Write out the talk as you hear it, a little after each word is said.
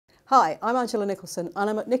Hi, I'm Angela Nicholson and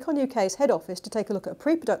I'm at Nikon UK's head office to take a look at a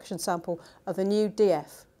pre-production sample of the new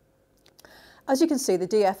Df. As you can see, the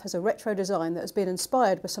Df has a retro design that has been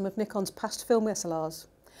inspired by some of Nikon's past film SLRs.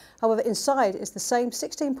 However, inside is the same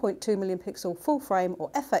 16.2 million pixel full frame or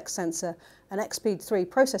FX sensor and EXPEED 3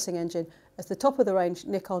 processing engine as the top of the range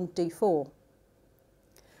Nikon D4.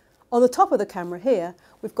 On the top of the camera here,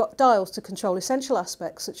 we've got dials to control essential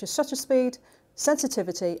aspects such as shutter speed,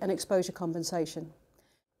 sensitivity and exposure compensation.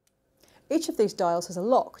 Each of these dials has a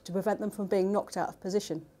lock to prevent them from being knocked out of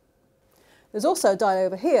position. There's also a dial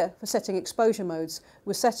over here for setting exposure modes,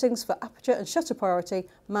 with settings for aperture and shutter priority,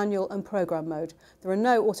 manual and program mode. There are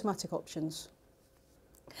no automatic options.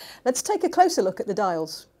 Let's take a closer look at the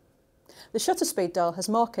dials. The shutter speed dial has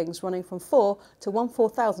markings running from 4 to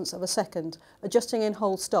 1/4000th of a second, adjusting in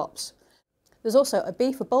hold stops. There's also a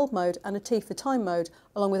B for bulb mode and a T for time mode,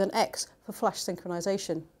 along with an X for flash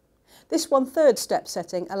synchronization. This 1/3 step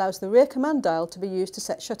setting allows the rear command dial to be used to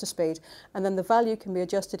set shutter speed, and then the value can be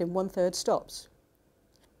adjusted in 1/3 stops.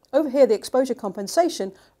 Over here, the exposure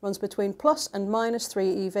compensation runs between plus and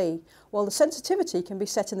 -3 EV, while the sensitivity can be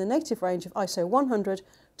set in the native range of ISO 100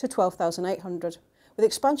 to 12800, with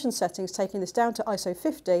expansion settings taking this down to ISO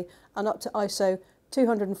 50 and up to ISO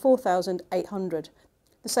 204,800,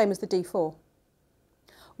 the same as the D4.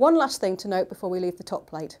 One last thing to note before we leave the top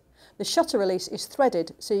plate. The shutter release is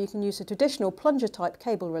threaded, so you can use a traditional plunger type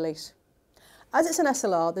cable release. As it's an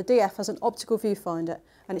SLR, the Df has an optical viewfinder,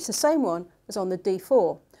 and it's the same one as on the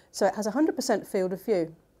D4, so it has 100% field of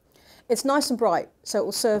view. It's nice and bright, so it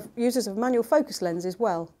will serve users of manual focus lenses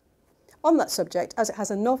well. On that subject, as it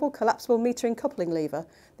has a novel collapsible metering coupling lever,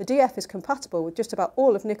 the Df is compatible with just about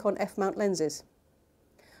all of Nikon f-mount lenses.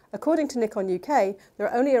 According to Nikon UK, there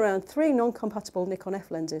are only around 3 non-compatible Nikon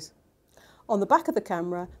F lenses. On the back of the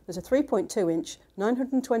camera, there's a 3.2-inch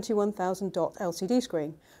 921,000 dot LCD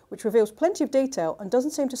screen, which reveals plenty of detail and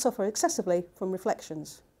doesn't seem to suffer excessively from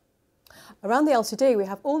reflections. Around the LCD, we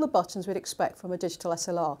have all the buttons we'd expect from a digital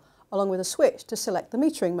SLR, along with a switch to select the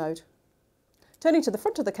metering mode. Turning to the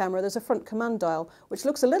front of the camera, there's a front command dial, which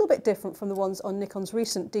looks a little bit different from the ones on Nikon's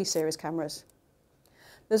recent D-series cameras.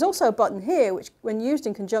 There's also a button here, which, when used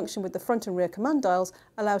in conjunction with the front and rear command dials,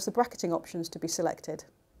 allows the bracketing options to be selected.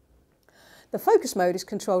 The focus mode is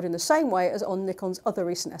controlled in the same way as on Nikon's other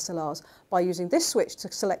recent SLRs, by using this switch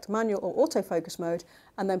to select manual or autofocus mode,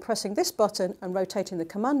 and then pressing this button and rotating the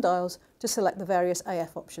command dials to select the various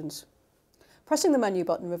AF options. Pressing the menu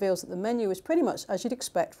button reveals that the menu is pretty much as you'd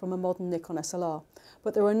expect from a modern Nikon SLR,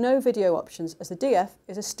 but there are no video options as the Df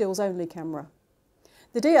is a stills-only camera.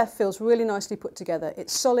 The Df feels really nicely put together.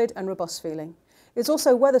 It's solid and robust feeling. It's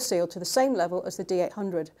also weather sealed to the same level as the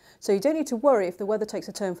D800, so you don't need to worry if the weather takes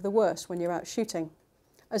a turn for the worse when you're out shooting.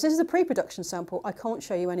 As this is a pre-production sample, I can't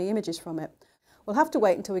show you any images from it. We'll have to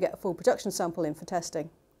wait until we get a full production sample in for testing.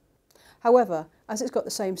 However, as it's got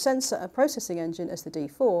the same sensor and processing engine as the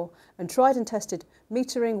D4, and tried and tested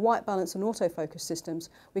metering, white balance and autofocus systems,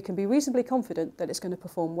 we can be reasonably confident that it's going to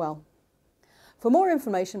perform well. For more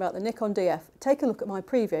information about the Nikon Df, take a look at my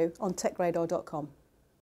preview on techradar.com.